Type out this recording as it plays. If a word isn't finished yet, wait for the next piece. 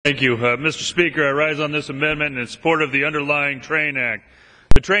Thank you. Mr. Speaker, I rise on this amendment in support of the underlying TRAIN Act.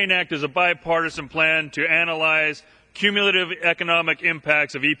 The TRAIN Act is a bipartisan plan to analyze cumulative economic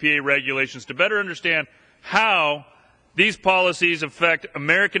impacts of EPA regulations to better understand how these policies affect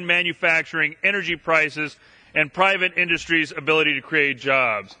American manufacturing, energy prices, and private industry's ability to create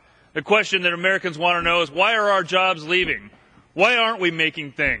jobs. The question that Americans want to know is, why are our jobs leaving? Why aren't we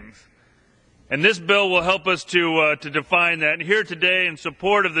making things? And this bill will help us to define that. And here today in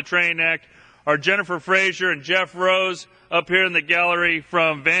support of the TRAIN Act are Jennifer Frazier and Jeff Rose up here in the gallery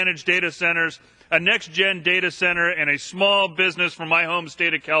from Vantage Data Centers, a next-gen data center and a small business from my home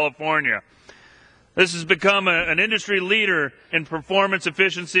state of California. This has become an industry leader in performance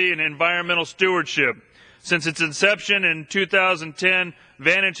efficiency and environmental stewardship. Since its inception in 2010,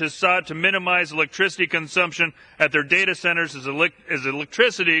 Vantage has sought to minimize electricity consumption at their data centers as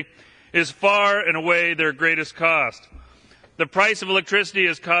electricity is far and away their greatest cost. The price of electricity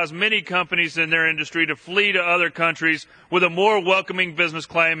has caused many companies in their industry to flee to other countries with a more welcoming business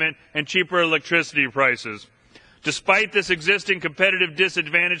climate and cheaper electricity prices. Despite this existing competitive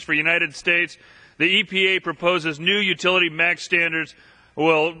disadvantage for the United States, the EPA proposes new utility max standards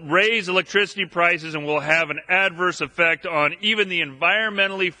will raise electricity prices and will have an adverse effect on even the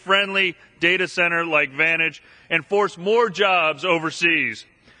environmentally friendly data center like Vantage and force more jobs overseas.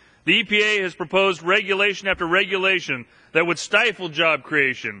 The EPA has proposed regulation after regulation that would stifle job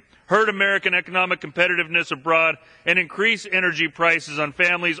creation, hurt American economic competitiveness abroad, and increase energy prices on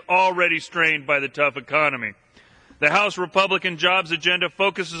families already strained by the tough economy. The House Republican jobs agenda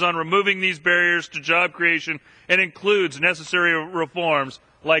focuses on removing these barriers to job creation and includes necessary reforms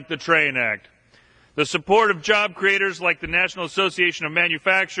like the TRAIN Act. The support of job creators like the National Association of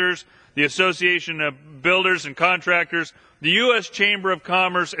Manufacturers, the Association of Builders and Contractors, the U.S. Chamber of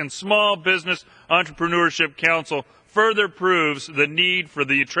Commerce, and Small Business Entrepreneurship Council further proves the need for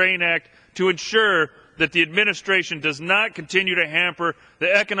the TRAIN Act to ensure that the administration does not continue to hamper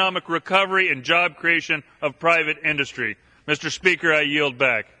the economic recovery and job creation of private industry. Mr. Speaker, I yield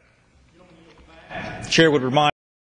back. The Chair would remind